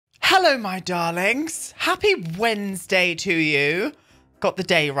Hello, my darlings. Happy Wednesday to you. Got the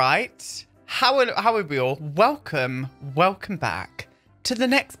day right. How are we all? Welcome back to the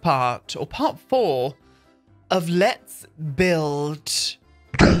next part, or part 4 of Let's Build.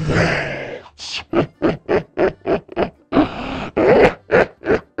 I'm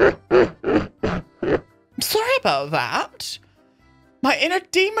sorry about that. My inner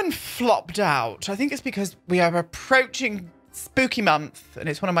demon flopped out. I think it's because we are approaching spooky month, and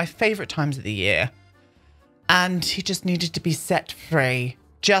it's one of my favourite times of the year. And he just needed to be set free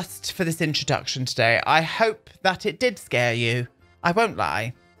just for this introduction today. I hope that it did scare you. I won't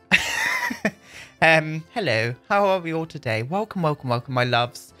lie. Hello. How are we all today? Welcome, my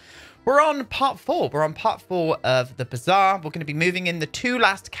loves. We're on part 4. We're on part 4 of the Bazaar. We're going to be moving in the 2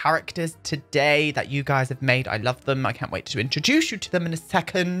 last characters today that you guys have made. I love them. I can't wait to introduce you to them in a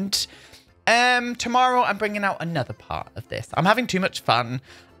second. Tomorrow I'm bringing out another part of this. I'm having too much fun.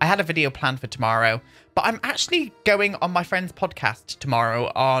 I had a video planned for tomorrow, but I'm actually going on my friend's podcast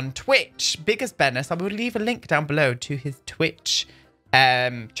tomorrow on Twitch. Big as Bennis. I will leave a link down below to his Twitch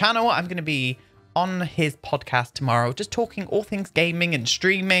channel. I'm going to be on his podcast tomorrow, just talking all things gaming and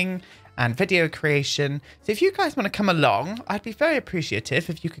streaming and video creation. So if you guys want to come along, I'd be very appreciative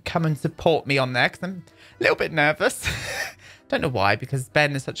if you could come and support me on there, because I'm a little bit nervous. Don't know why, because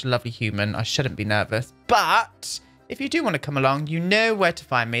Ben is such a lovely human. I shouldn't be nervous. But if you do want to come along, you know where to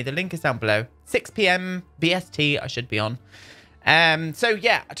find me. The link is down below. 6 p.m. BST, I should be on. So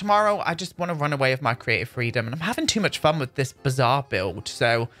yeah, tomorrow I just want to run away with my creative freedom, and I'm having too much fun with this Bazaar build.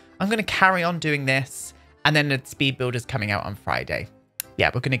 So I'm going to carry on doing this, and then the speed build is coming out on Friday. Yeah,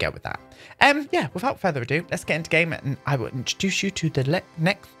 we're going to go with that. Yeah, without further ado, let's get into game, and I will introduce you to the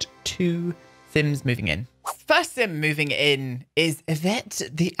next 2 Sims moving in. First Sim moving in is Yvette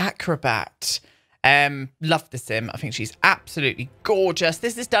the Acrobat. Love the Sim. I think she's absolutely gorgeous.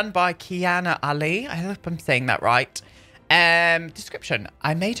 This is done by Kiana Ali. I hope I'm saying that right. Description.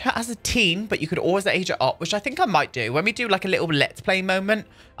 I made her as a teen, but you could always age her up, which I think I might do. When we do like a little Let's Play moment,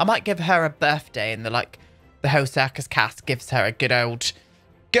 I might give her a birthday, and the whole circus cast gives her a good old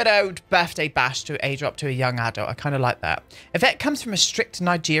birthday bash to age her up to a young adult. I kind of like that. Yvette comes from a strict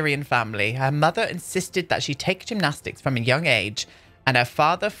Nigerian family. Her mother insisted that she take gymnastics from a young age, and her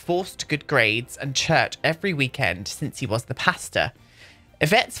father forced good grades and church every weekend since he was the pastor.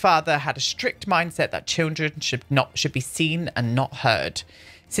 Yvette's father had a strict mindset that children should be seen and not heard.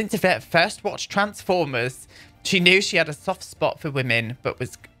 Since Yvette first watched Transformers, she knew she had a soft spot for women, but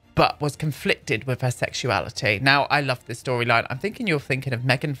was conflicted with her sexuality. Now, I love this storyline. I'm thinking you're thinking of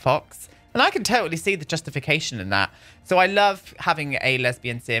Megan Fox, and I can totally see the justification in that. So I love having a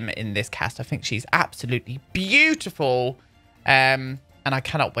lesbian Sim in this cast. I think she's absolutely beautiful, and I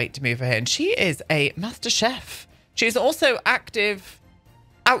cannot wait to move her in. She is a master chef. She's also active,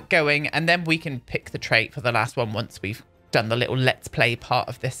 outgoing, and then we can pick the trait for the last one once we've done the little Let's Play part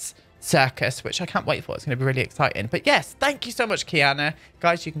of this circus, which I can't wait for. It's going to be really exciting. But yes, thank you so much, Kiana.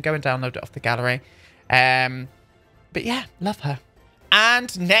 Guys, you can go and download it off the gallery. But yeah, love her.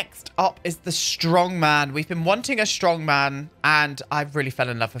 And next up is the strongman. We've been wanting a strongman, and I've really fell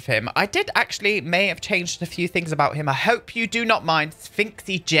in love with him. I may have changed a few things about him. I hope you do not mind.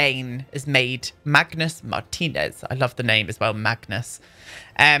 Sphinxy Jane is made Magnus Martinez. I love the name as well, Magnus.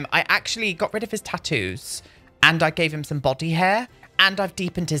 I actually got rid of his tattoos, and I gave him some body hair, and I've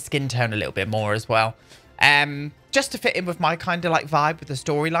deepened his skin tone a little bit more as well. Just to fit in with my kind of like vibe with the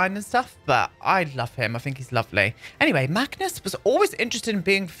storyline and stuff. But I love him. I think he's lovely. Anyway, Magnus was always interested in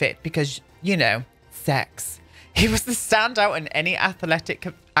being fit because, you know, sex. He was the standout in any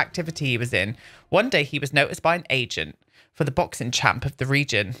athletic activity he was in. One day he was noticed by an agent for the boxing champ of the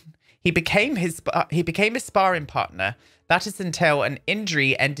region. He became his sparring partner. That is until an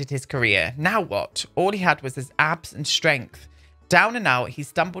injury ended his career. Now what? All he had was his abs and strength. Down and out, he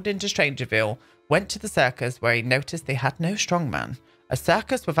stumbled into Strangerville, went to the circus where he noticed they had no strongman. A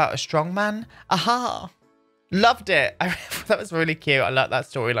circus without a strongman? Aha! Loved it. That was really cute. I like that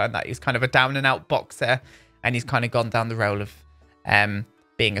storyline, that he's kind of a down and out boxer, and he's kind of gone down the role of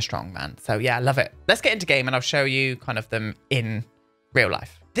being a strongman. So yeah, I love it. Let's get into game, and I'll show you kind of them in real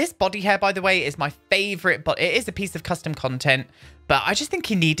life. This body hair, by the way, is my favorite, but it is a piece of custom content, but I just think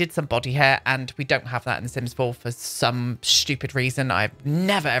he needed some body hair, and we don't have that in The Sims 4 for some stupid reason. I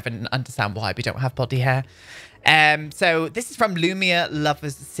never ever understand why we don't have body hair. So this is from Lumia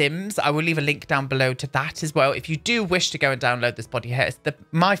Lovers Sims. I will leave a link down below to that as well if you do wish to go and download this body hair. It's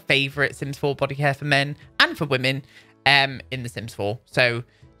my favorite Sims 4 body hair for men and for women in The Sims 4. So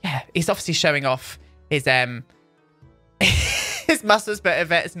yeah, he's obviously showing off his his muscles, but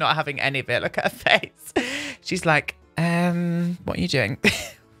Yvette is not having any of it. Look at her face. She's like, what are you doing?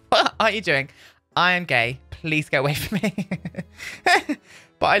 What are you doing? I am gay. Please go away from me.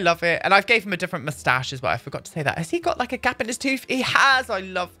 But I love it. And I've gave him a different mustache as well. I forgot to say that. Has he got like a gap in his tooth? He has. I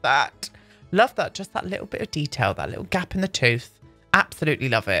love that. Love that. Just that little bit of detail, that little gap in the tooth. Absolutely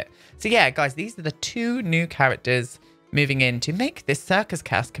love it. So yeah, guys, these are the 2 new characters moving in to make this circus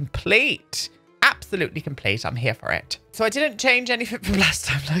cast complete. Absolutely complete. I'm here for it. So I didn't change anything from last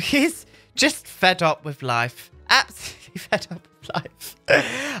time. Like, he's just fed up with life. Absolutely fed up with life.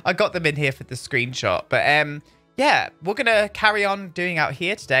 I got them in here for the screenshot. But yeah, we're going to carry on doing out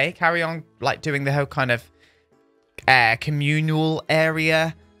here today. Carry on like doing the whole kind of communal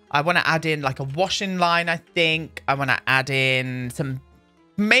area. I want to add in like a washing line, I think. I want to add in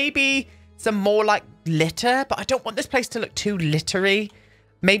maybe some more like litter, but I don't want this place to look too littery.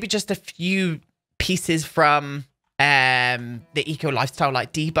 Maybe just a few pieces from the eco lifestyle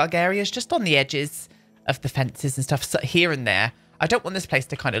like debug areas just on the edges of the fences and stuff, so here and there. I don't want this place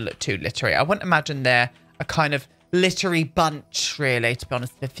to kind of look too littery. I wouldn't imagine they're a kind of littery bunch, really, to be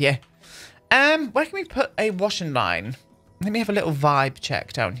honest with you. Where can we put a washing line? Let me have a little vibe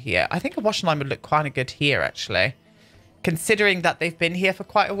check down here. I think a washing line would look kind of good here, actually, considering that they've been here for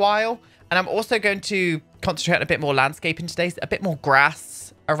quite a while. And I'm also going to concentrate on a bit more landscaping today, a bit more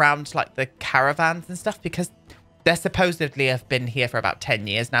grass around like the caravans and stuff, because they supposedly have been here for about 10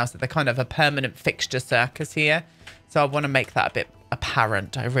 years now. So they're kind of a permanent fixture circus here. So I want to make that a bit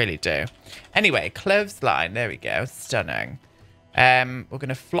apparent. I really do. Anyway, clothesline. There we go. Stunning. We're going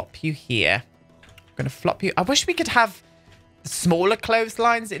to flop you here. We're going to flop you. I wish we could have smaller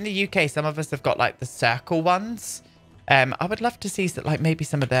clotheslines in the UK. Some of us have got like the circle ones. I would love to see like maybe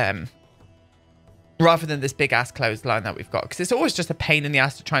some of them rather than this big ass clothesline that we've got, because it's always just a pain in the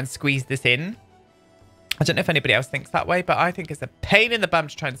ass to try and squeeze this in. I don't know if anybody else thinks that way, but I think it's a pain in the bum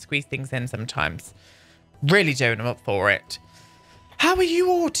to try and squeeze things in sometimes. Really doing them up for it. How are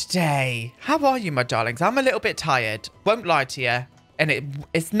you all today? How are you, my darlings? I'm a little bit tired. Won't lie to you. And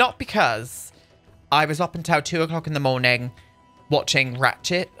it's not because I was up until 2 o'clock in the morning watching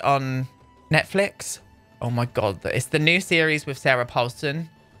Ratchet on Netflix. Oh my God. It's the new series with Sarah Paulson.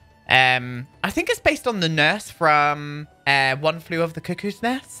 I think it's based on the nurse from One Flew Over the Cuckoo's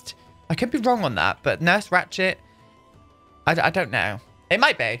Nest. I could be wrong on that, but Nurse Ratchet, I don't know. It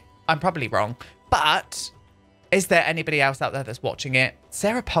might be. I'm probably wrong. But is there anybody else out there that's watching it?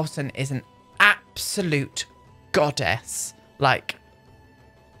 Sarah Paulson is an absolute goddess. Like,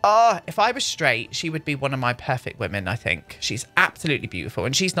 oh, if I was straight, she would be one of my perfect women, I think. She's absolutely beautiful,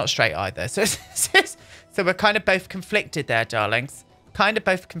 and she's not straight either. So we're kind of both conflicted there, darlings. Kind of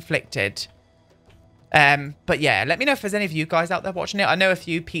both conflicted. But yeah, let me know if there's any of you guys out there watching it. I know a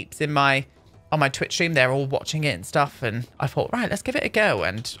few peeps on my Twitch stream, they're all watching it and stuff, and I thought, right, let's give it a go.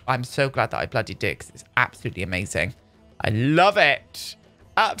 And I'm so glad that I bloody did, because it's absolutely amazing. I love it.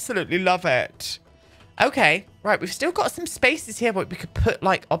 Absolutely love it. Okay, right, we've still got some spaces here where we could put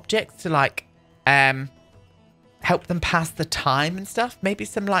like objects to like help them pass the time and stuff. Maybe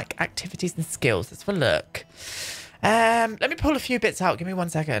some like activities and skills. Let's have a look. Let me pull a few bits out. Give me 1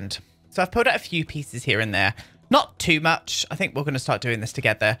 second. So I've pulled out a few pieces here and there. Not too much. I think we're going to start doing this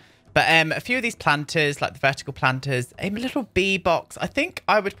together. But a few of these planters, like the vertical planters, a little bee box. I think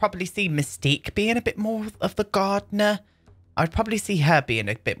I would probably see Mystique being a bit more of the gardener. I would probably see her being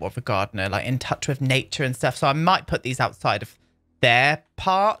a bit more of a gardener, like in touch with nature and stuff. So I might put these outside of their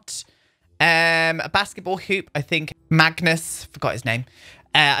part. A basketball hoop, I think Magnus, forgot his name.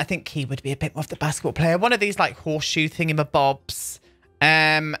 I think he would be a bit more of the basketball player. One of these like horseshoe thingamabobs.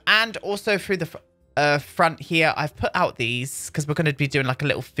 And also through the front here, I've put out these because we're going to be doing like a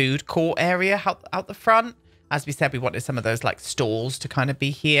little food court area out the front. As we said, we wanted some of those like stalls to kind of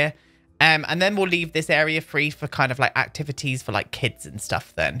be here. And then we'll leave this area free for kind of like activities for like kids and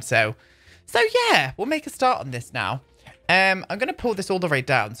stuff then. So yeah, we'll make a start on this now. I'm going to pull this all the way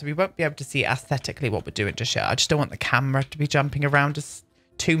down so we won't be able to see aesthetically what we're doing just yet. I just don't want the camera to be jumping around us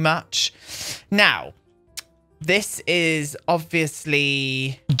too much. Now, this is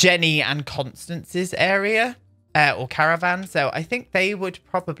obviously Jenny and Constance's area or caravan. So I think they would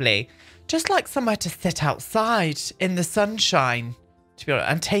probably just like somewhere to sit outside in the sunshine, to be honest,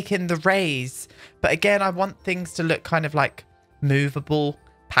 and take in the rays. But again, I want things to look kind of like movable,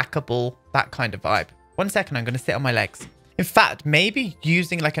 packable, that kind of vibe. 1 second, I'm going to sit on my legs. In fact, maybe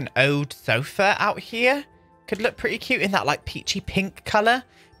using like an old sofa out here could look pretty cute in that like peachy pink color.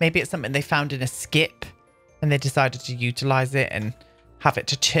 Maybe it's something they found in a skip and they decided to utilize it and have it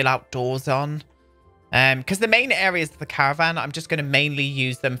to chill outdoors on. Because the main areas of the caravan, I'm just going to mainly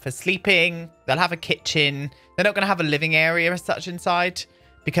use them for sleeping. They'll have a kitchen. They're not going to have a living area as such inside.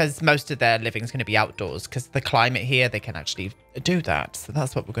 because most of their living is going to be outdoors because the climate here, they can actually do that. So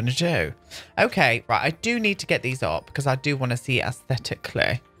that's what we're going to do. Okay, right. I do need to get these up because I do want to see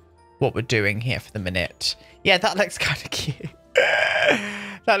aesthetically what we're doing here for the minute. Yeah, that looks kind of cute.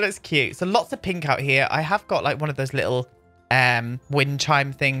 That looks cute. So lots of pink out here. I have got like one of those little wind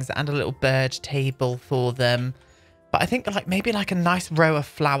chime things and a little bird table for them. But I think like maybe like a nice row of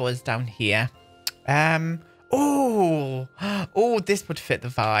flowers down here. Oh, this would fit the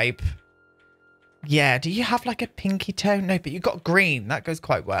vibe. Yeah, do you have like a pinky tone? No, but you've got green. That goes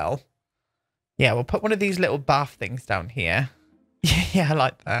quite well. Yeah, we'll put one of these little bath things down here. Yeah, I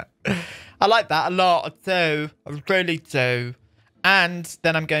like that. I like that a lot. So, I really do. And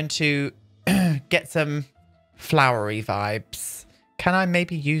then I'm going to get some flowery vibes. Can I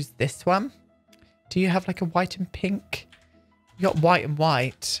maybe use this one? Do you have like a white and pink? You got white and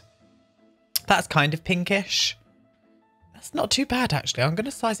white. That's kind of pinkish. That's not too bad, actually. I'm going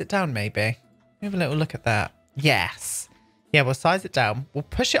to size it down, maybe. Have a little look at that. Yes. Yeah, we'll size it down. We'll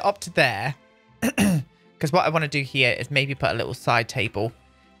push it up to there. Because what I want to do here is maybe put a little side table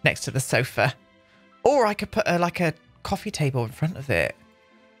next to the sofa. Or I could put like a coffee table in front of it.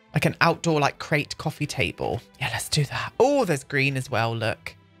 Like an outdoor like crate coffee table. Yeah, let's do that. Oh, there's green as well,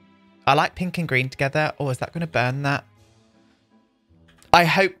 look. I like pink and green together. Oh, is that going to burn that? I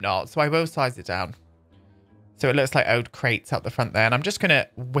hope not. So I will size it down. So it looks like old crates out the front there. And I'm just going to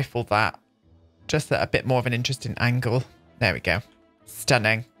whiffle that. Just at a bit more of an interesting angle. There we go.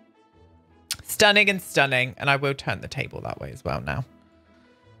 Stunning. Stunning and stunning. And I will turn the table that way as well now.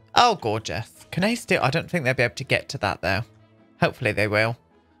 Oh, gorgeous. Can they still... I don't think they'll be able to get to that, though. Hopefully they will.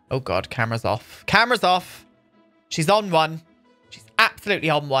 Oh, God. Camera's off. Camera's off. She's on one. She's absolutely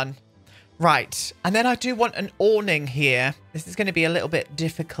on one. Right. And then I do want an awning here. This is going to be a little bit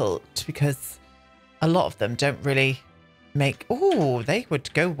difficult because a lot of them don't really make... Oh, they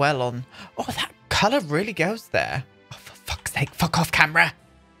would go well on... Oh, that colour really goes there. Oh, for fuck's sake. Fuck off, camera.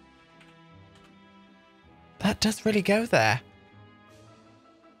 That does really go there.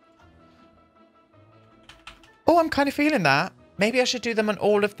 Oh, I'm kind of feeling that. Maybe I should do them on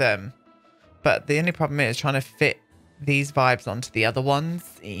all of them. But the only problem is trying to fit these vibes onto the other ones.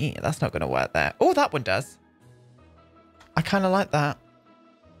 That's not going to work there. Oh, that one does. I kind of like that.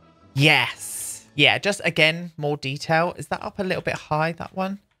 Yes. Yeah, just again, more detail. Is that up a little bit high, that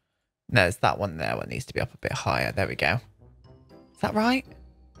one? No, it's that one there. One needs to be up a bit higher. There we go. Is that right?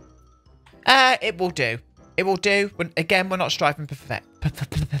 It will do. It will do. Again, we're not striving for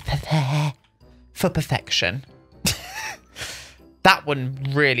perfection. That one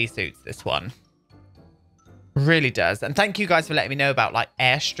really suits this one. Really does. And thank you guys for letting me know about like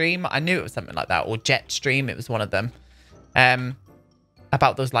Airstream. I knew it was something like that. Or Jetstream. It was one of them.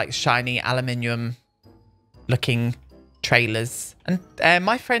 About those like shiny aluminium looking trailers. And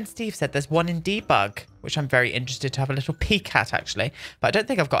my friend Steve said there's one in Debug, which I'm very interested to have a little peek at actually. But I don't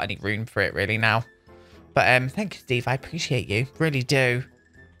think I've got any room for it really now. But thank you, Steve. I appreciate you. Really do.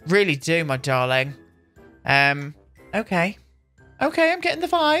 Really do, my darling. Okay. Okay, I'm getting the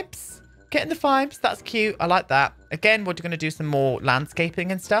vibes. Getting the vibes. That's cute. I like that. Again, we're going to do some more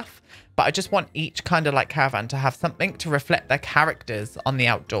landscaping and stuff. But I just want each kind of like caravan to have something to reflect their characters on the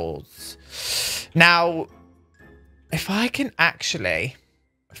outdoors. Now, if I can actually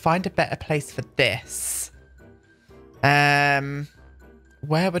find a better place for this. Where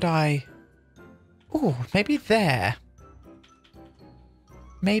would I... Oh, maybe there.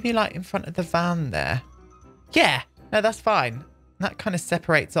 Maybe like in front of the van there. Yeah. No, that's fine. That kind of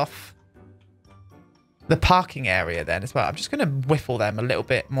separates off the parking area then as well. I'm just going to whiffle them a little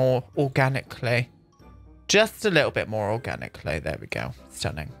bit more organically. Just a little bit more organically. There we go.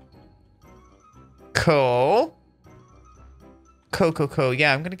 Stunning. Cool. Cool, cool, cool.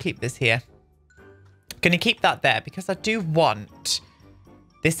 Yeah, I'm going to keep this here. Going to keep that there because I do want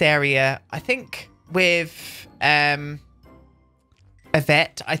this area. I think with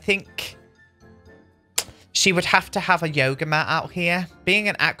Yvette, I think she would have to have a yoga mat out here. Being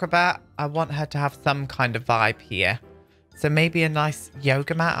an acrobat, I want her to have some kind of vibe here. So maybe a nice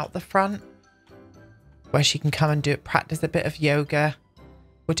yoga mat out the front where she can come and practice a bit of yoga.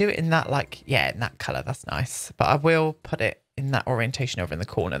 We'll do it in that like, yeah, in that colour. That's nice. But I will put it in that orientation over in the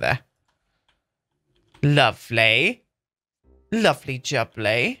corner there. Lovely. Lovely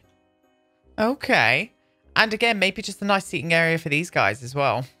jubbly. Okay. And again, maybe just a nice seating area for these guys as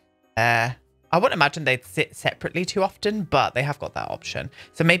well. I wouldn't imagine they'd sit separately too often, but they have got that option.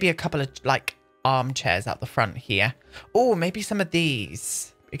 So maybe a couple of like armchairs out the front here. Oh, maybe some of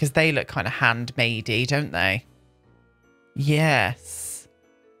these because they look kind of handmade-y, don't they? Yes.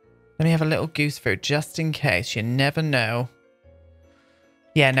 Let me have a little goose food just in case. You never know.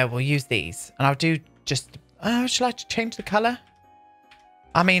 Yeah, no, we'll use these. And I'll do just... Oh, should I change the colour?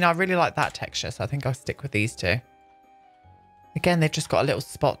 I mean, I really like that texture, so I think I'll stick with these two. Again, they've just got a little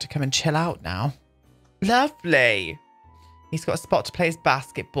spot to come and chill out now. Lovely. He's got a spot to play his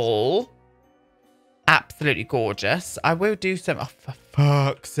basketball. Absolutely gorgeous. I will do some... Oh, for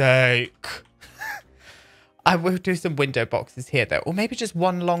fuck's sake. I will do some window boxes here, though. Or maybe just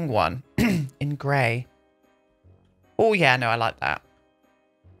one long one in grey. Oh, yeah, no, I like that.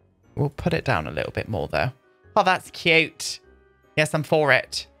 We'll put it down a little bit more, though. Oh, that's cute. Yes, I'm for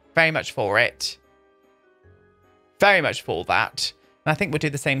it. Very much for it. Very much for that. And I think we'll do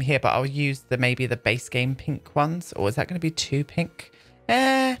the same here, but I'll use maybe the base game pink ones. Or is that going to be too pink?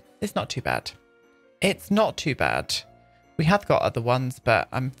 It's not too bad. It's not too bad. We have got other ones, but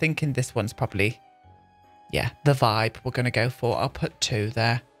I'm thinking this one's probably, yeah, the vibe we're going to go for. I'll put 2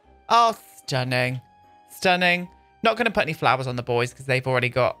 there. Oh, stunning. Stunning. Not going to put any flowers on the boys because they've already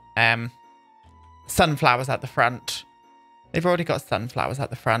got sunflowers at the front. They've already got sunflowers at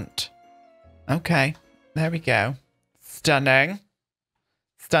the front. Okay. There we go. Stunning.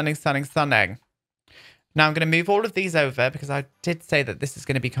 Stunning, stunning, stunning. Now I'm going to move all of these over because I did say that this is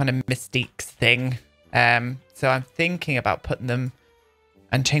going to be kind of Mystique's thing. So I'm thinking about putting them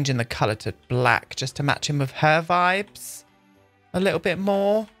and changing the colour to black just to match in with her vibes a little bit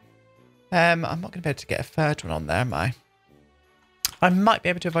more. I'm not going to be able to get a third one on there, am I? I might be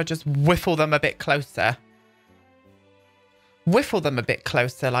able to if I just whiffle them a bit closer. Whiffle them a bit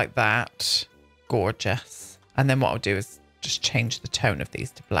closer like that. Gorgeous. And then what I'll do is just change the tone of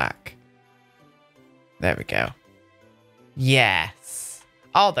these to black. There we go. Yes.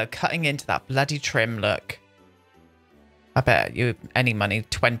 Oh, they're cutting into that bloody trim look. I bet you, any money,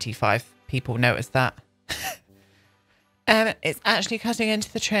 25 people noticed that. It's actually cutting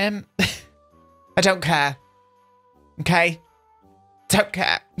into the trim. I don't care. Okay? Don't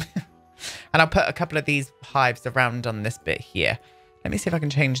care. And I'll put a couple of these hives around on this bit here. Let me see if I can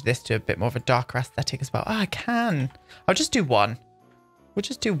change this to a bit more of a darker aesthetic as well. Oh, I can. I'll just do one. We'll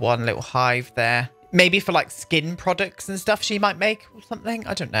just do one little hive there. Maybe for like skin products and stuff she might make or something.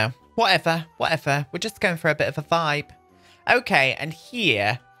 I don't know. Whatever. Whatever. We're just going for a bit of a vibe. Okay. And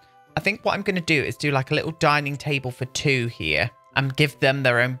here, I think what I'm going to do is do like a little dining table for 2 here. And give them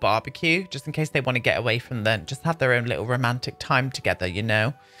their own barbecue. Just in case they want to get away from them. Just have their own little romantic time together, you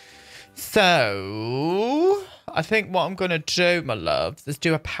know. So, I think what I'm going to do, my loves, is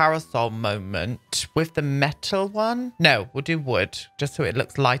do a parasol moment with the metal one. No, we'll do wood, just so it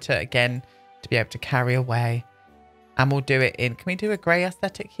looks lighter again to be able to carry away. And we'll do it in, can we do a grey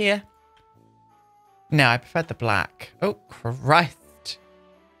aesthetic here? No, I prefer the black. Oh, Christ.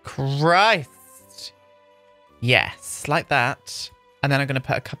 Christ. Yes, like that. And then I'm going to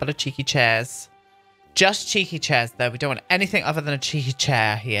put a couple of cheeky chairs. Just cheeky chairs, though. We don't want anything other than a cheeky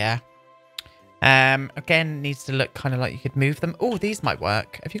chair here. Again, needs to look kind of like you could move them. Oh, these might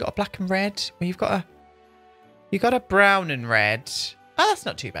work. Have you got a black and red? Well, you've got a brown and red. Oh, that's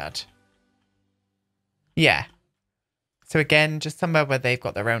not too bad. Yeah. So again, just somewhere where they've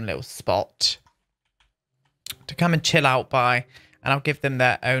got their own little spot to come and chill out by. And I'll give them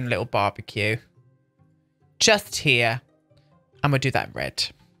their own little barbecue. Just here. And we'll do that in red.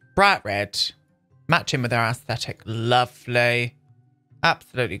 Bright red. Matching with our aesthetic. Lovely.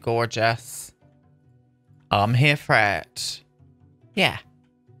 Absolutely gorgeous. I'm here for it. Yeah.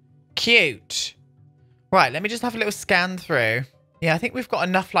 Cute. Right, let me just have a little scan through. Yeah, I think we've got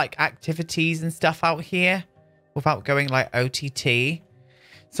enough like activities and stuff out here without going like OTT.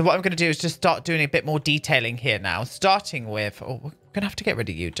 So what I'm going to do is just start doing a bit more detailing here now. Starting with... Oh, we're going to have to get rid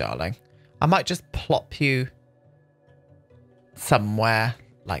of you, darling. I might just plop you somewhere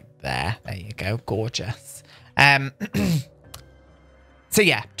like there. There you go. Gorgeous. So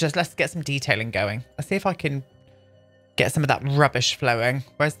yeah, just let's get some detailing going. Let's see if I can get some of that rubbish flowing.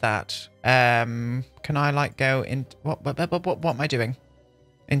 Where's that? Can I like go in? What am I doing?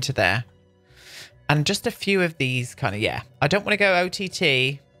 Into there. And just a few of these kind of, yeah. I don't want to go OTT.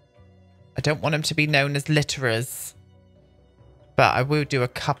 I don't want them to be known as litterers. But I will do a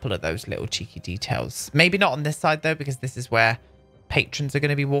couple of those little cheeky details. Maybe not on this side, though, because this is where patrons are going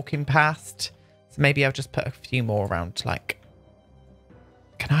to be walking past. So maybe I'll just put a few more around, like...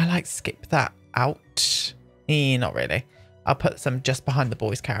 Can I, like, skip that out? Not really. I'll put some just behind the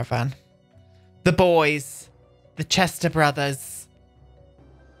boys' caravan. The boys. The Chester brothers.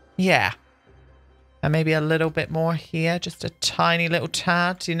 Yeah. And maybe a little bit more here. Just a tiny little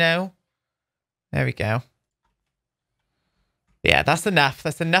tad, you know. There we go. Yeah, that's enough.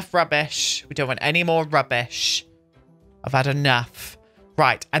 That's enough rubbish. We don't want any more rubbish. I've had enough.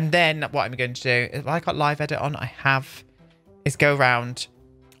 Right, and then what I'm going to do, if I got live edit on, I have, is go around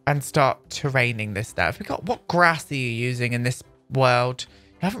and start terraining this now. If we got, what grass are you using in this world?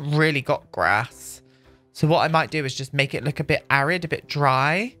 You haven't really got grass. So what I might do is just make it look a bit arid, a bit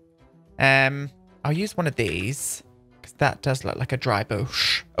dry. I'll use one of these because that does look like a dry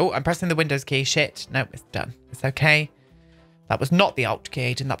bush. Oh, I'm pressing the Windows key. Shit. No, it's done. It's okay. That was not the Alt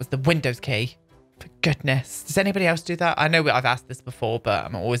key, and that was the Windows key. For goodness. Does anybody else do that? I know I've asked this before, but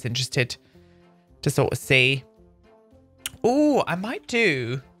I'm always interested to sort of see. Oh, I might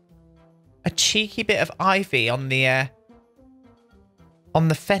do a cheeky bit of ivy on the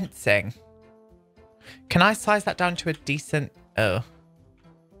fencing. Can I size that down to a decent... Oh.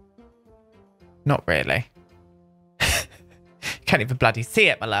 Not really. Can't even bloody see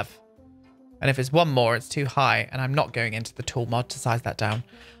it, my love. And if it's one more, it's too high. And I'm not going into the tool mod to size that down.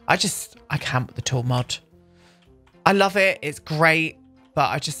 I can't with the tool mod. I love it. It's great.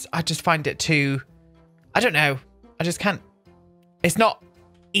 But I just find it too... I don't know. I just can't... It's not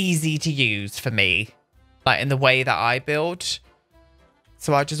easy to use for me. Like in the way that I build.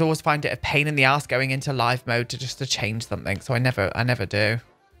 So I just always find it a pain in the ass going into live mode to change something. So I never do.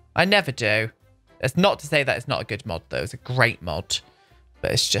 I never do. It's not to say that it's not a good mod, though. It's a great mod. But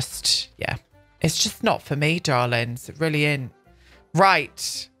it's just, yeah. It's just not for me, darlings. It really ain't.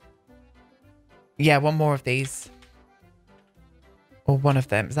 Right. Yeah, one more of these. Or one of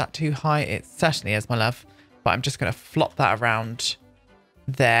them. Is that too high? It certainly is, my love. But I'm just going to flop that around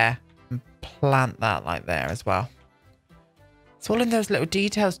there. And plant that like there as well. It's all in those little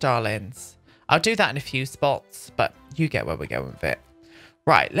details, darlings. I'll do that in a few spots. But you get where we're going with it.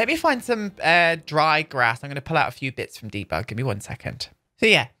 Right, let me find some dry grass. I'm going to pull out a few bits from debug. Give me 1 second. So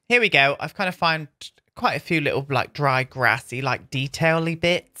yeah, here we go. I've kind of found quite a few little like dry grassy, like detail-y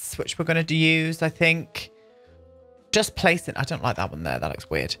bits, which we're going to use, I think. Just placing... I don't like that one there. That looks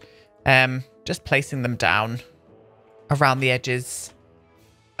weird. Just placing them down around the edges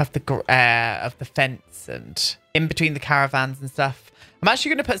of the fence and in between the caravans and stuff. I'm actually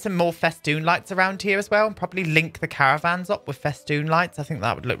going to put some more festoon lights around here as well and probably link the caravans up with festoon lights. I think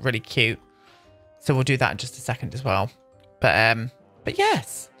that would look really cute. So we'll do that in just a second as well. But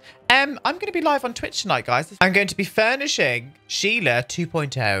yes. I'm going to be live on Twitch tonight, guys. I'm going to be furnishing Sheila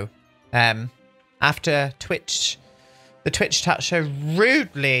 2.0. After Twitch, the Twitch chat show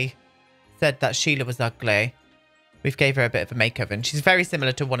rudely said that Sheila was ugly. We've gave her a bit of a makeover and she's very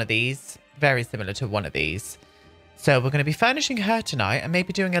similar to one of these. Very similar to one of these. So we're going to be furnishing her tonight and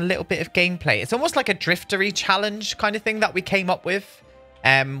maybe doing a little bit of gameplay. It's almost like a driftery challenge kind of thing that we came up with.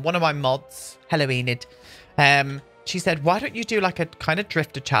 One of my mods, hello Enid, she said, why don't you do like a kind of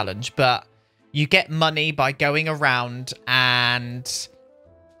drifter challenge, but you get money by going around and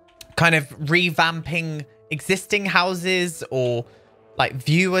kind of revamping existing houses or like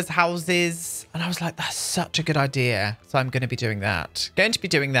viewers' houses. And I was like, that's such a good idea. So I'm going to be doing that.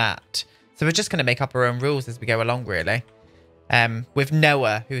 So we're just going to make up our own rules as we go along, really. With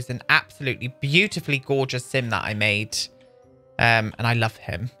Noah, who's an absolutely beautifully gorgeous sim that I made. And I love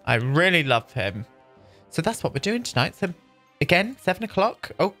him. I really love him. So that's what we're doing tonight. So again, 7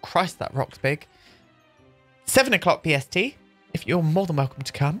 o'clock. Oh, Christ, that rock's big. 7 o'clock PST. If you're more than welcome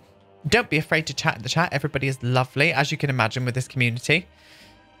to come. Don't be afraid to chat in the chat. Everybody is lovely, as you can imagine with this community.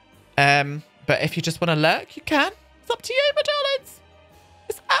 But if you just want to lurk, you can. It's up to you, my darlings.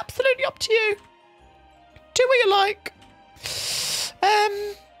 It's absolutely up to you. Do what you like.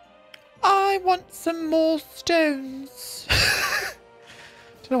 I want some more stones.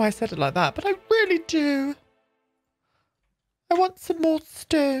 Don't know why I said it like that, but I really do. I want some more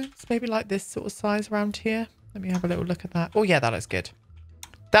stones. Maybe like this sort of size around here. Let me have a little look at that. Oh, yeah, that looks good.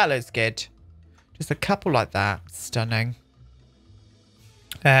 That looks good. Just a couple like that. Stunning.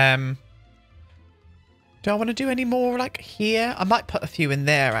 Do I want to do any more like here? I might put a few in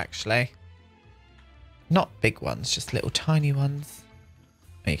there, actually. Not big ones, just little tiny ones.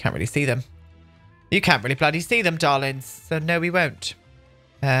 Oh, you can't really see them. You can't really bloody see them, darlings. So no, we won't.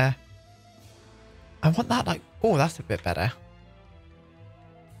 I want that like... Oh, that's a bit better.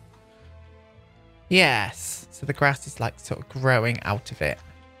 Yes. So the grass is like sort of growing out of it.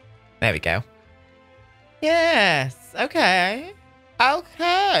 There we go. Yes. Okay.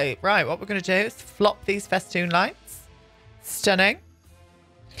 Okay. Right. What we're going to do is flop these festoon lights. Stunning.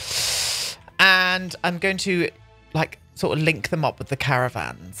 And I'm going to like sort of link them up with the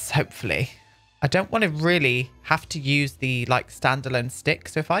caravans, hopefully. I don't want to really have to use the like standalone stick.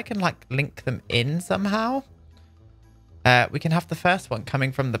 So if I can like link them in somehow, we can have the first one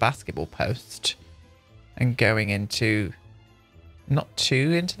coming from the basketball post and going into, not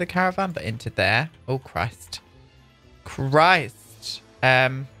too into the caravan, but into there. Oh, Christ. Christ.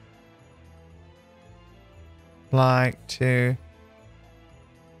 Like to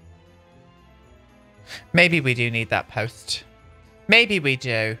Maybe we do need that post. Maybe we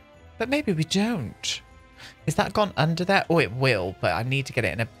do. But maybe we don't. Is that gone under there? Oh, it will. But I need to get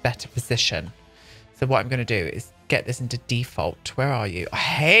it in a better position. So what I'm going to do is get this into default. Where are you? I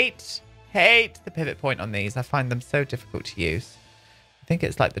hate the pivot point on these. I find them so difficult to use. I think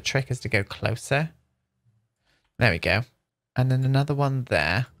it's like the trick is to go closer. There we go. And then another one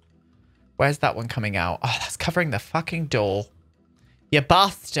there. Where's that one coming out? Oh, that's covering the fucking door. You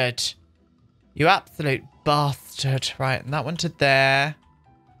bastard. You absolute bastard. Right, and that one to there.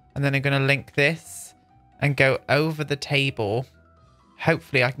 And then I'm going to link this and go over the table.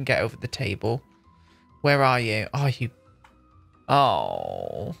 Hopefully I can get over the table. Where are you? Oh, you...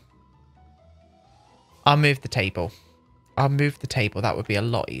 Oh. I'll move the table. I'll move the table. That would be a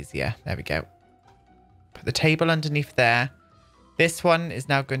lot easier. There we go. Put the table underneath there. This one is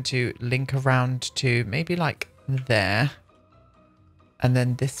now going to link around to maybe like there. And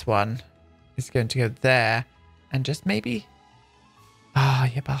then this one is going to go there. And just maybe... Ah,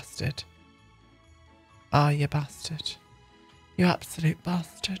 you bastard. Ah, you bastard. You absolute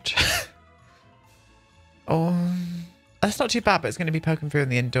bastard. Oh, that's not too bad, but it's going to be poking through in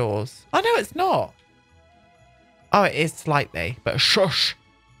the indoors. Oh, no, it's not. Oh, it is slightly, but shush.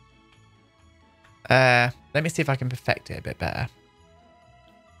 Let me see if I can perfect it a bit better.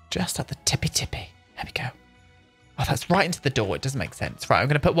 Just at the tippy. There we go. Oh, that's right into the door. It doesn't make sense. Right, I'm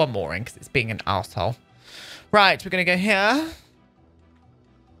going to put one more in because it's being an arsehole. Right, we're going to go here.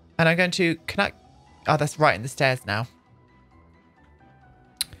 And I'm going to connect. Oh, that's right in the stairs now.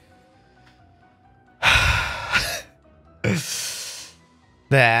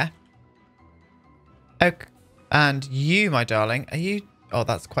 There. Okay. And you, my darling, are you... Oh,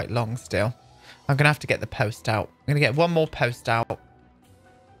 that's quite long still. I'm going to have to get the post out. I'm going to get one more post out.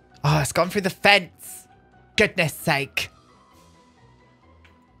 Oh, it's gone through the fence. Goodness sake.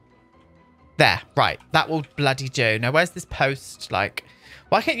 There. Right. That will bloody do. Now, where's this post? Like,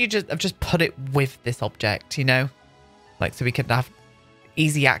 why can't you just put it with this object, you know? Like, so we can have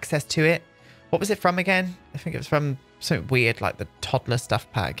easy access to it. What was it from again? I think it was from something weird, like the toddler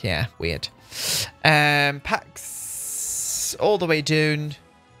stuff pack. Yeah, weird. Packs all the way down.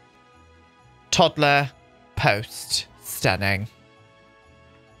 Toddler post. Stunning.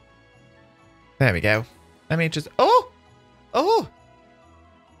 There we go. Let me just... Oh! Oh!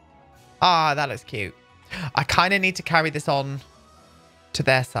 Ah, that looks cute. I kind of need to carry this on to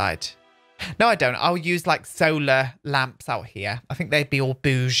their side. No, I don't. I'll use like solar lamps out here. I think they'd be all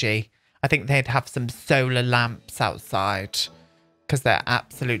bougie. I think they'd have some solar lamps outside because they're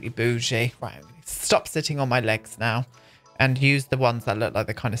absolutely bougie. Right, stop sitting on my legs now and use the ones that look like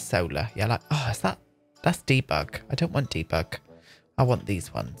they're kind of solar. Yeah, like, oh, is that... That's debug. I don't want debug. I want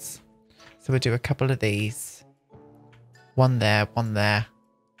these ones. So we'll do a couple of these. One there,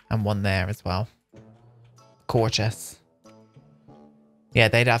 and one there as well. Gorgeous. Yeah,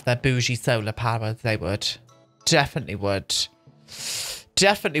 they'd have their bougie solar power. They would. Definitely would.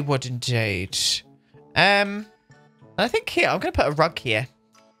 Definitely would indeed. I think here, I'm going to put a rug here.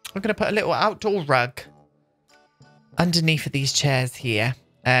 I'm going to put a little outdoor rug underneath of these chairs here.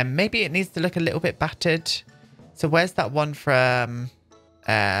 Maybe it needs to look a little bit battered. So where's that one from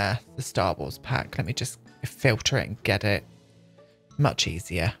the Star Wars pack? Let me just filter it and get it. Much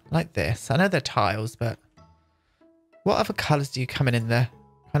easier. Like this. I know they're tiles, but what other colours do you come in the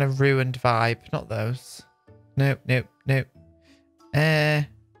kind of ruined vibe? Not those. Nope. Kind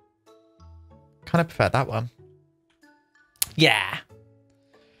of prefer that one. Yeah.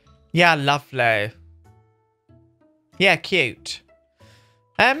 Yeah, lovely. Yeah, cute.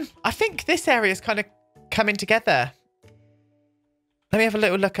 I think this area is kind of coming together. Let me have a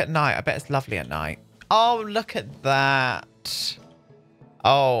little look at night. I bet it's lovely at night. Oh, look at that.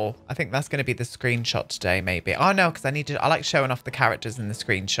 Oh, I think that's going to be the screenshot today, maybe. Oh, no, because I like showing off the characters in the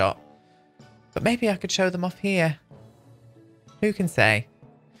screenshot. But maybe I could show them off here. Who can say?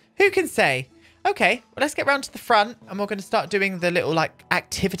 Who can say? Okay, well, let's get round to the front and we're going to start doing the little, like,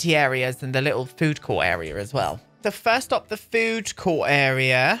 activity areas and the little food court area as well. So first up, the food court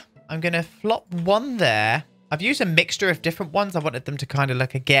area. I'm going to flop one there. I've used a mixture of different ones. I wanted them to kind of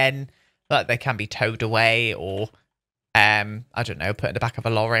look, again, like they can be towed away or... I don't know, put in the back of a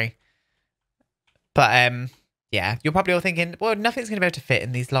lorry. But, yeah, you're probably all thinking, well, nothing's going to be able to fit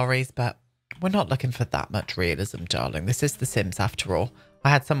in these lorries, but we're not looking for that much realism, darling. This is The Sims after all. I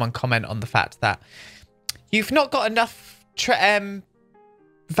had someone comment on the fact that you've not got enough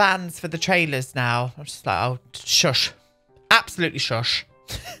vans for the trailers now. I'm just like, oh, shush. Absolutely shush.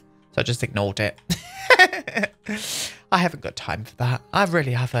 So I just ignored it. I haven't got time for that. I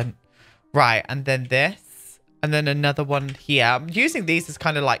really haven't. Right, and then this. And then another one here. I'm using these as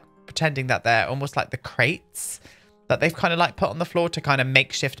kind of like pretending that they're almost like the crates that they've kind of like put on the floor to kind of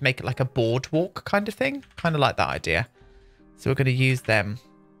makeshift, make it like a boardwalk kind of thing. Kind of like that idea. So we're going to use them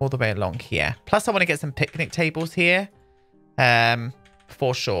all the way along here. Plus, I want to get some picnic tables here.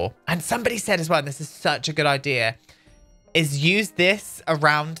 For sure. And somebody said as well, and this is such a good idea, is use this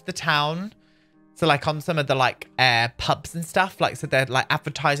around the town. So like on some of the like pubs and stuff, like so they're like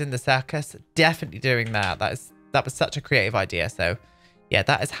advertising the circus. Definitely doing that. That was such a creative idea. So yeah,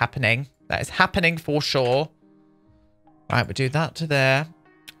 that is happening. That is happening for sure. Right, we'll do that to there.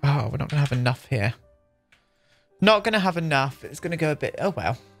 Oh, we're not gonna have enough here. Not gonna have enough. It's gonna go a bit. Oh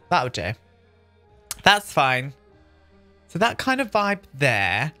well, that'll do. That's fine. So that kind of vibe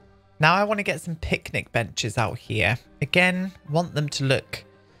there. Now I want to get some picnic benches out here. Again, want them to look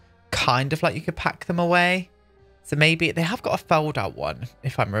kind of like you could pack them away. So maybe they have got a fold out one,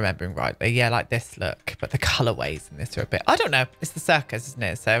 if I'm remembering rightly. Yeah, like this look. But the colorways in this are a bit, I don't know. It's the circus, isn't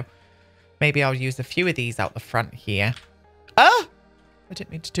it? So maybe I'll use a few of these out the front here. Oh, I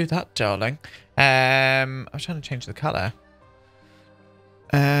didn't mean to do that, darling. I was trying to change the color.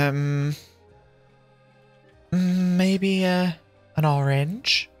 Maybe an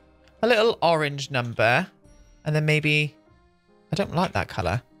orange. A little orange number. And then maybe, I don't like that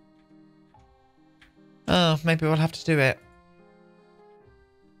color. Oh, maybe we'll have to do it.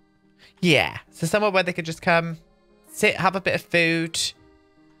 Yeah. So somewhere where they could just come, sit, have a bit of food.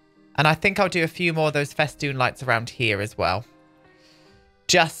 And I think I'll do a few more of those festoon lights around here as well.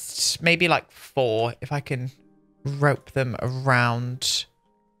 Just maybe like 4 if I can rope them around.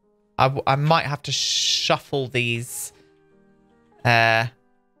 I might have to shuffle these. In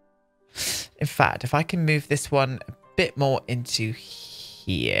fact, if I can move this one a bit more into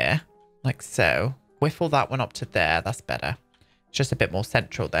here, like so. Whiffle that one up to there. That's better. It's just a bit more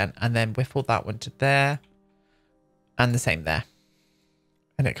central then. And then whiffle that one to there. And the same there.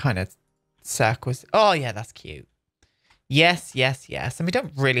 And it kind of circles. Oh, yeah, that's cute. Yes, yes, yes. And we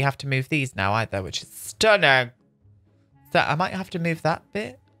don't really have to move these now either, which is stunning. So I might have to move that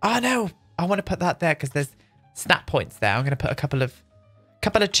bit. Oh, no. I want to put that there because there's snap points there. I'm going to put a couple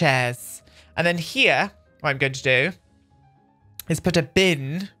of chairs. And then here, what I'm going to do is put a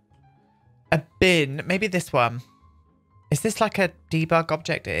bin. A bin. Maybe this one. Is this like a debug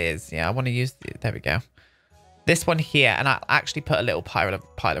object? It is. Yeah, I want to use... There we go. This one here. And I'll actually put a little pile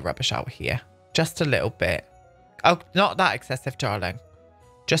of rubbish out here. Just a little bit. Oh, not that excessive, darling.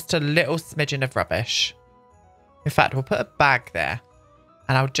 Just a little smidgen of rubbish. In fact, we'll put a bag there.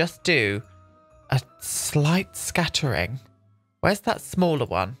 And I'll just do a slight scattering. Where's that smaller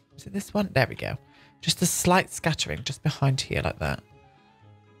one? Is it this one? There we go. Just a slight scattering just behind here like that.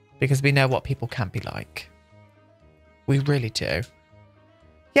 Because we know what people can be like. We really do.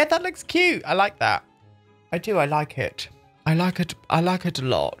 Yeah, that looks cute. I like that. I do. I like it. I like it. I like it a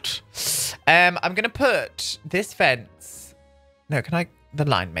lot. I'm going to put this fence. No, can I? The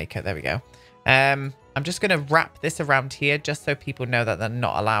line maker. There we go. I'm just going to wrap this around here just so people know that they're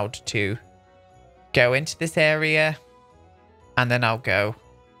not allowed to go into this area. And then I'll go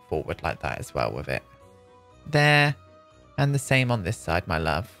forward like that as well with it. There. And the same on this side, my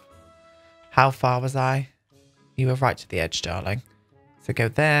love. How far was I? You were right to the edge, darling. So go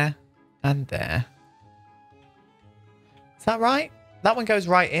there and there. Is that right? That one goes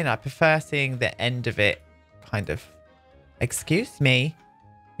right in. I prefer seeing the end of it kind of. Excuse me.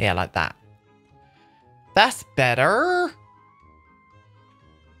 Yeah, like that. That's better.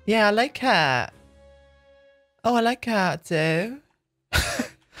 Yeah, I like her. Oh, I like her too.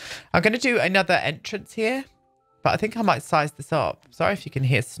 I'm going to do another entrance here. But I think I might size this up. Sorry if you can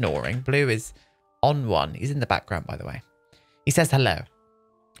hear snoring. Blue is on one. He's in the background, by the way. He says hello.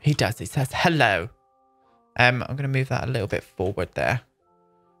 He does. He says hello. I'm going to move that a little bit forward there.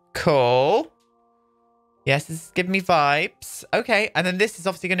 Cool. Yes, this is giving me vibes. Okay. And then this is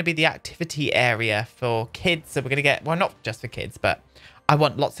obviously going to be the activity area for kids. So we're going to get, well, not just for kids, but I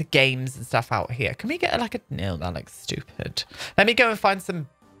want lots of games and stuff out here. Can we get like a, no, that looks stupid. Let me go and find some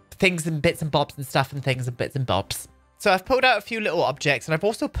things and bits and bobs and stuff and things and bits and bobs. So I've pulled out a few little objects and I've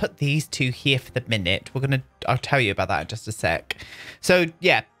also put these two here for the minute. I'll tell you about that in just a sec. So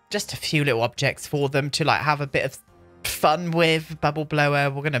yeah, just a few little objects for them to like have a bit of fun with. Bubble blower.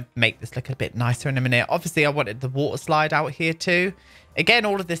 We're going to make this look a bit nicer in a minute. Obviously I wanted the water slide out here too. Again,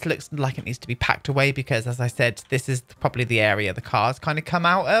 all of this looks like it needs to be packed away because, as I said, this is probably the area the cars kind of come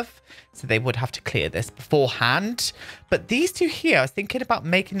out of. So they would have to clear this beforehand. But these two here, I was thinking about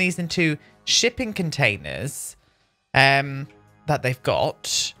making these into shipping containers that they've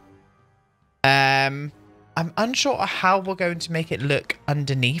got. I'm unsure how we're going to make it look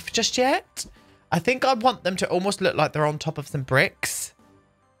underneath just yet. I think I want them to almost look like they're on top of some bricks.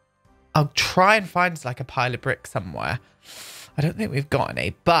 I'll try and find like a pile of bricks somewhere. I don't think we've got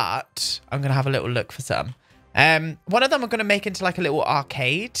any, but I'm going to have a little look for some. One of them I'm going to make into like a little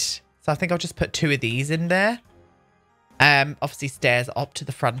arcade. So I think I'll just put 2 of these in there. Obviously stairs up to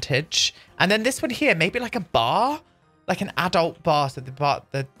the frontage. And then this one here, maybe like a bar, like an adult bar. So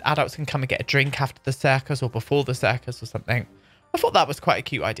the adults can come and get a drink after the circus or before the circus or something. I thought that was quite a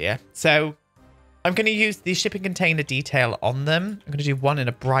cute idea. So I'm going to use the shipping container detail on them. I'm going to do one in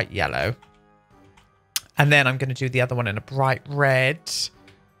a bright yellow. And then I'm going to do the other one in a bright red.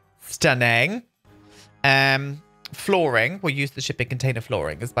 Stunning. Flooring. We'll use the shipping container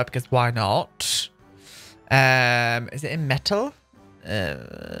flooring as well, because why not? Is it in metal? Where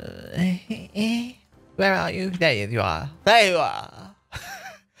are you? There you are. There you are.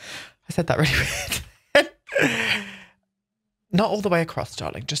 I said that really weird. Not all the way across,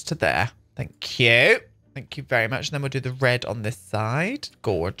 darling. Just to there. Thank you. Thank you very much. And then we'll do the red on this side.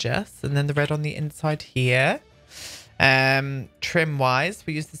 Gorgeous. And then the red on the inside here. Trim wise,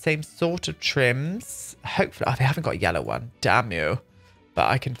 we use the same sort of trims. Hopefully, oh, they haven't got a yellow one. Damn you. But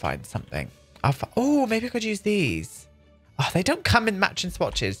I can find something. Oh, maybe I could use these. Oh, they don't come in matching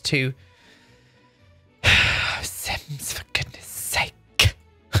swatches to Sims, for goodness sake.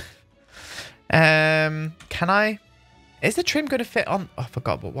 Can I? Is the trim going to fit on? Oh, I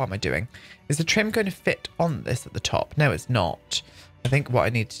forgot. What am I doing? Is the trim going to fit on this at the top? No, it's not. I think what I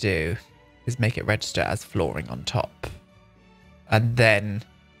need to do is make it register as flooring on top. And then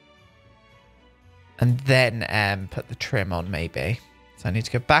put the trim on maybe. So I need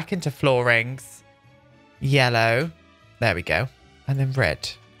to go back into floorings. Yellow. There we go. And then red.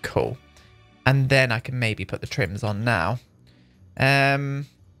 Cool. And then I can maybe put the trims on now.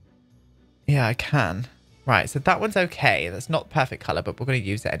 Yeah, I can. Right, so that one's okay. That's not the perfect colour, but we're going to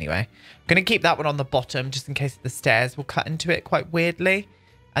use it anyway. I'm going to keep that one on the bottom just in case the stairs will cut into it quite weirdly.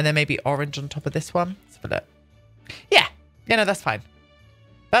 And then maybe orange on top of this one. Let's have a look. Yeah. Yeah, no, that's fine.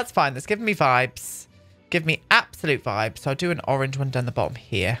 That's fine. That's giving me vibes. Give me absolute vibes. So I'll do an orange one down the bottom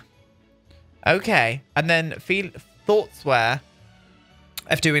here. Okay. And then thoughts were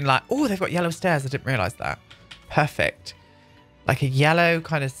of doing like... Oh, they've got yellow stairs. I didn't realise that. Perfect. Like a yellow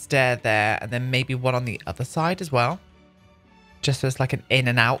kind of stair there. And then maybe one on the other side as well. Just so it's like an in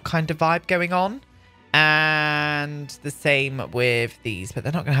and out kind of vibe going on. And the same with these. But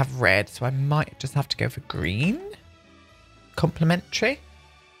they're not going to have red. So I might just have to go for green. Complementary.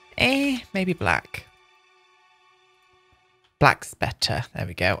 Maybe black. Black's better. There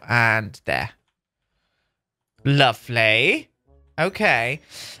we go. And there. Lovely. Okay.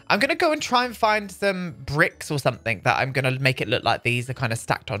 I'm going to go and try and find some bricks or something that I'm going to make it look like these are kind of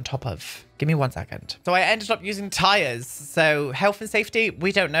stacked on top of. Give me 1 second. So I ended up using tires. So health and safety,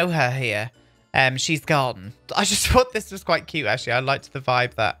 we don't know her here. She's gone. I just thought this was quite cute, actually. I liked the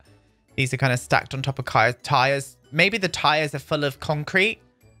vibe that these are kind of stacked on top of tires. Maybe the tires are full of concrete.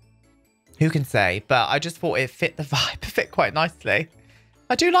 Who can say? But I just thought it fit the vibe. It fit quite nicely.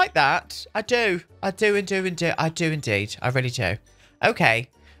 I do like that. I do. I do indeed. I really do. Okay.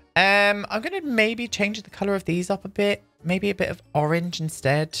 I'm going to maybe change the colour of these up a bit. Maybe a bit of orange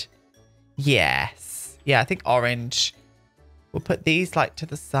instead. Yes. Yeah, I think orange. We'll put these like to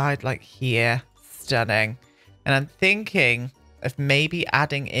the side like here. Stunning. And I'm thinking of maybe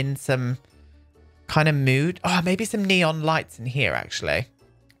adding in some kind of mood. Oh, maybe some neon lights in here actually.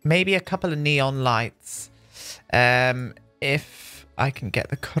 Maybe a couple of neon lights. If I can get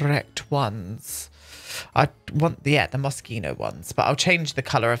the correct ones. I want the Moschino ones, but I'll change the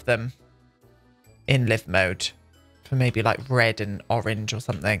colour of them in live mode for maybe like red and orange or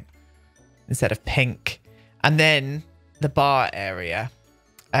something instead of pink. And then the bar area.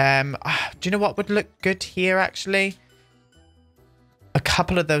 Do you know what would look good here actually? A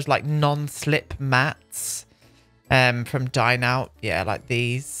couple of those like non-slip mats from Dine Out. Yeah, like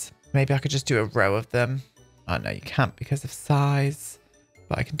these. Maybe I could just do a row of them. Oh no, you can't because of size.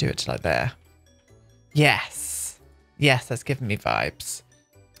 But I can do it to like there. Yes. Yes, that's giving me vibes.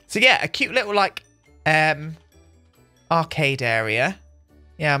 So yeah, a cute little like arcade area.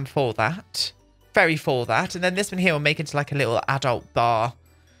 Yeah, I'm for that. Very for that. And then this one here will make it into like a little adult bar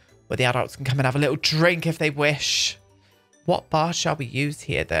where the adults can come and have a little drink if they wish. What bar shall we use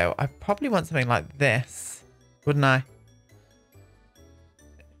here though? I probably want something like this, wouldn't I?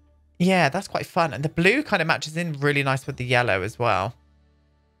 Yeah, that's quite fun. And the blue kind of matches in really nice with the yellow as well.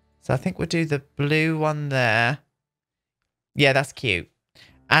 So I think we'll do the blue one there. Yeah, that's cute.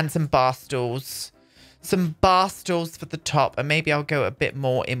 And some bar stools. Some bar stools for the top. And maybe I'll go a bit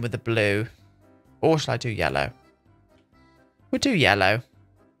more in with the blue. Or shall I do yellow? We'll do yellow.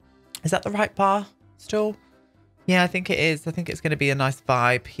 Is that the right bar stool? Yeah, I think it is. I think it's going to be a nice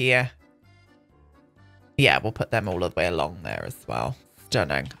vibe here. Yeah, we'll put them all the way along there as well.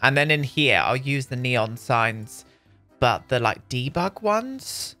 Stunning. And then in here, I'll use the neon signs, but the like debug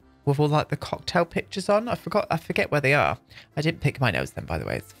ones with all like the cocktail pictures on. I forget where they are. I didn't pick my nose then, by the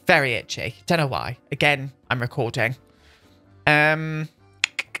way. It's very itchy. Don't know why. Again, I'm recording. No.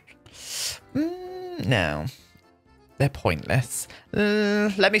 They're pointless.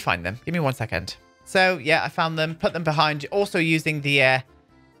 Let me find them. Give me 1 second. So yeah, I found them. Put them behind. Also using the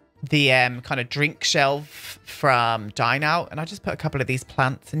kind of drink shelf from Dine Out, and I just put a couple of these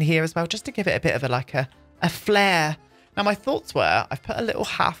plants in here as well, just to give it a bit of a flair. Now my thoughts were, I've put a little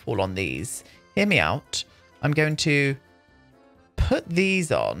half wall on these. Hear me out. I'm going to put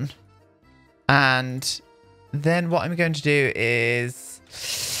these on, and then what I'm going to do is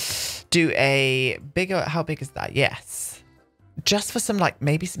do a bigger. How big is that? Yes, just for some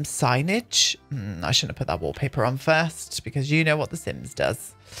maybe some signage. I shouldn't have put that wallpaper on first, because you know what The Sims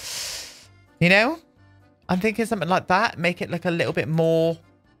does. You know, I'm thinking something like that. Make it look a little bit more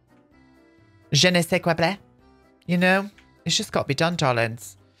je ne sais quoi bleu. You know, it's just got to be done,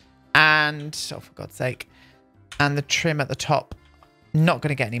 darlings. And, oh, for God's sake. And the trim at the top. Not going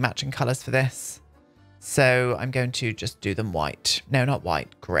to get any matching colours for this. So I'm going to just do them white. No, not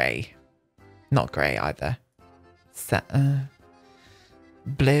white. Grey. Not grey either.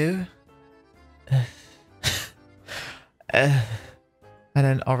 Blue. And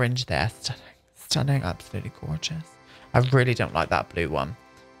then orange there. Stunning. Stunning. Absolutely gorgeous. I really don't like that blue one.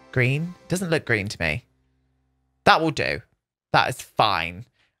 Green. Doesn't look green to me. That will do. That is fine.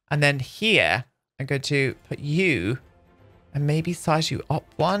 And then here, I'm going to put you and maybe size you up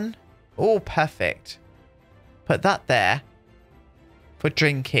one. Oh, perfect. Put that there for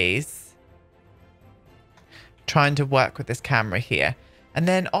drinkies. Trying to work with this camera here. And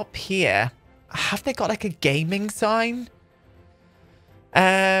then up here, have they got like a gaming sign?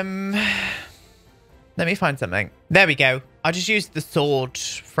 Let me find something. There we go. I just used the sword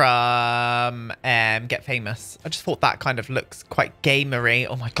from Get Famous. I just thought that kind of looks quite gamery.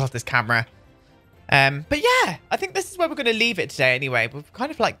 Oh my God, this camera. But yeah, I think this is where we're going to leave it today anyway. We've kind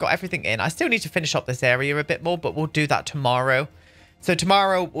of got everything in. I still need to finish up this area a bit more, but we'll do that tomorrow. So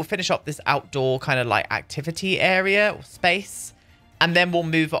tomorrow we'll finish up this outdoor kind of activity area or space. And then we'll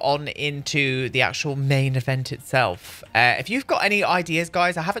move on into the actual main event itself. If you've got any ideas,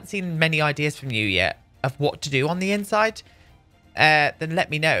 guys, I haven't seen many ideas from you yet of what to do on the inside. Then let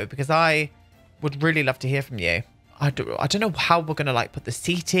me know, because I would really love to hear from you. I don't know how we're going to put the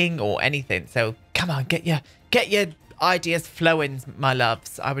seating or anything. So come on, get your ideas flowing, my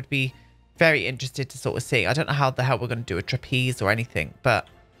loves. I would be very interested to sort of see. I don't know how the hell we're going to do a trapeze or anything, but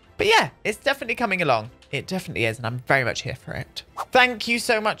yeah, it's definitely coming along. It definitely is, and I'm very much here for it. Thank you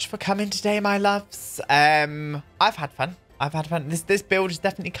so much for coming today, my loves. I've had fun. I've had fun. This build is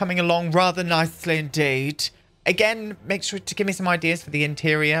definitely coming along rather nicely indeed. Again, make sure to give me some ideas for the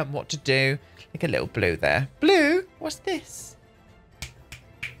interior and what to do. Like a little blue there. Blue? What's this?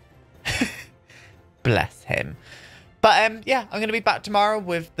 Bless him. But yeah, I'm going to be back tomorrow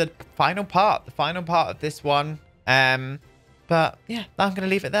with the final part of this one. But yeah, I'm going to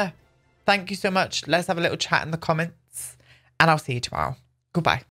leave it there. Thank you so much. Let's have a little chat in the comments, and I'll see you tomorrow. Goodbye.